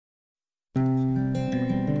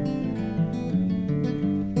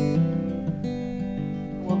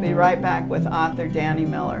be right back with author Danny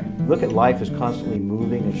Miller. Look at life as constantly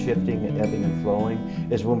moving and shifting and ebbing and flowing.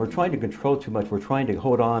 Is when we're trying to control too much, we're trying to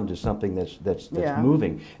hold on to something that's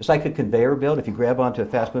moving. It's like a conveyor belt. If you grab onto a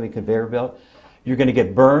fast-moving conveyor belt, you're going to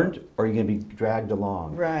get burned or you're going to be dragged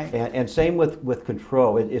along. Right. And same with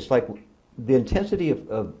control. It's like the intensity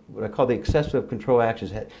of what I call the excessive control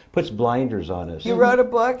actions puts blinders on us. You wrote a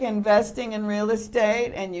book, Investing in Real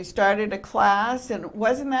Estate, and you started a class, and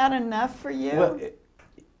wasn't that enough for you? Well,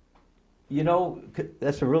 you know,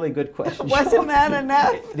 that's a really good question. Wasn't that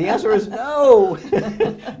enough? The answer is no.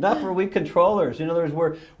 Not for we controllers. In other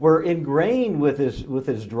words, we're ingrained with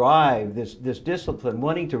this drive, this discipline,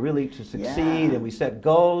 wanting to really succeed, and we set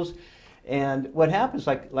goals. And what happens,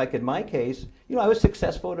 like in my case, you know, I was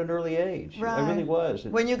successful at an early age. Right. I really was.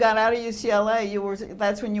 When you got out of UCLA,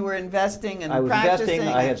 that's when you were investing and I was practicing.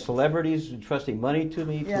 investing. I had celebrities entrusting money to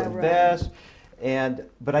me to right. invest.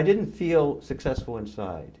 But I didn't feel successful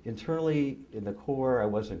inside. Internally, in the core, I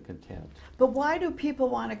wasn't content. But why do people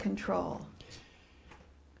want to control?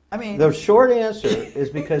 I mean, the short answer is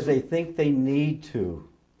because they think they need to.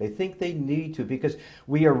 They think they need to because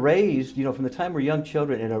we are raised, you know, from the time we're young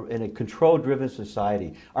children in a control-driven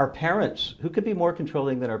society. Our parents, who could be more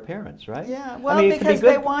controlling than our parents, right? Yeah, well, I mean, because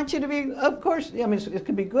they want you to be... Of course, I mean, it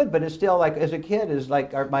could be good, but it's still like, as a kid, is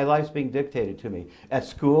like my life's being dictated to me. At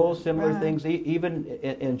school, similar things, even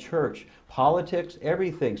in church, politics,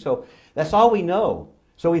 everything. So that's all we know.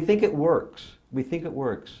 So we think it works. We think it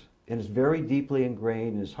works. And it's very deeply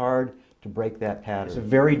ingrained, and it's hard to break that pattern. It's a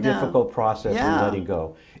very difficult process in letting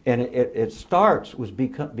go. And it starts with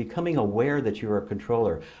becoming aware that you're a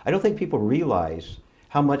controller. I don't think people realize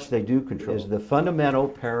how much they do control. The fundamental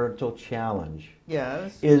parental challenge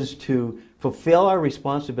is to fulfill our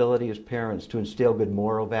responsibility as parents to instill good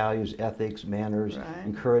moral values, ethics, manners,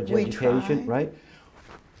 encourage education, right?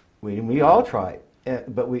 We all try.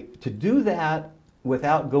 But to do that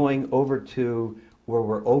without going over to where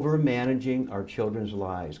we're over-managing our children's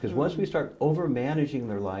lives. Because once we start over-managing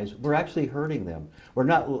their lives, we're actually hurting them. We're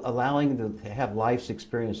not allowing them to have life's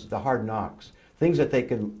experiences, the hard knocks, things that they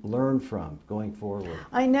can learn from going forward.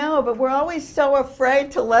 I know, but we're always so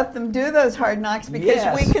afraid to let them do those hard knocks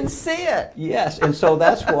because we can see it. Yes, and so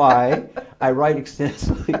that's why I write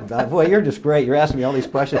extensively about, boy, you're just great, you're asking me all these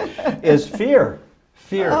questions, is fear.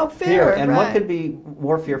 Fear. Oh, fear, And what could be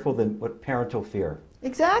more fearful than what parental fear?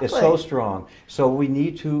 Exactly. It's so strong. So we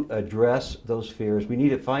need to address those fears. We need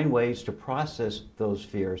to find ways to process those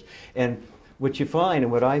fears. And what you find,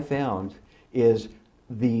 and what I found, is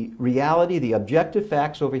the reality, the objective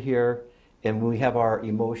facts over here, and we have our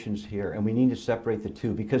emotions here. And we need to separate the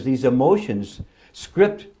two because these emotions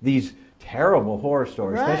script these terrible horror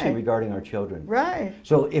stories, especially regarding our children. Right.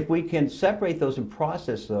 So if we can separate those and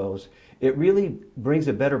process those, it really brings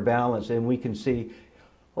a better balance, and we can see,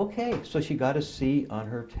 okay, so she got a C on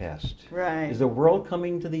her test. Right. Is the world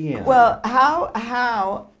coming to the end? Well,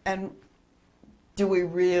 how and do we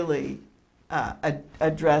really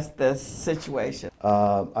address this situation?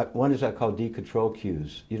 One is I call decontrol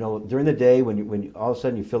cues. You know, during the day when you all of a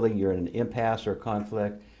sudden you feel like you're in an impasse or a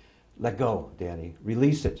conflict, let go, Danny.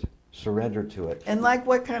 Release it. Surrender to it. And like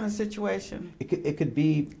what kind of situation? It could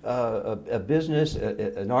be a business,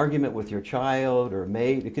 an argument with your child or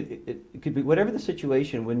mate. It could be whatever the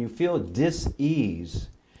situation. When you feel dis-ease,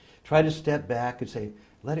 try to step back and say,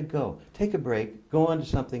 let it go. Take a break. Go on to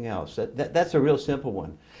something else. That's a real simple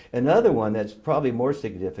one. Another one that's probably more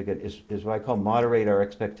significant is what I call moderate our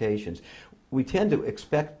expectations. We tend to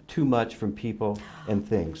expect too much from people and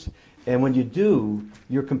things. And when you do,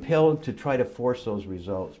 you're compelled to try to force those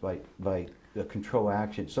results by control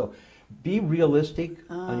action. So be realistic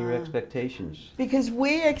on your expectations. Because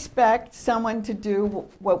we expect someone to do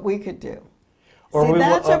what we could do. Or See,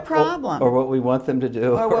 that's a problem. Or what we want them to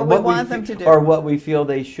do. Or what we want them to do. Or what we feel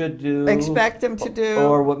they should do. Expect them to do.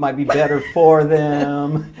 Or what might be better for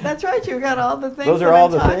them. That's right. You've got all the things Those that are all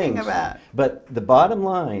I'm the talking things. about. But the bottom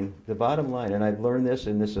line, and I've learned this,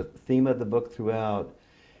 and this is a theme of the book throughout,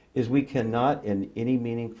 is we cannot in any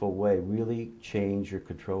meaningful way really change or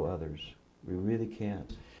control others. We really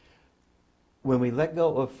can't. When we let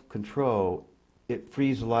go of control, it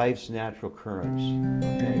frees life's natural currents.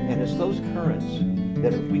 Okay? And it's those currents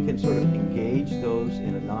that if we can sort of engage those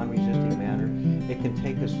in a non-resisting manner, it can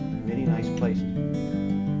take us many nice places.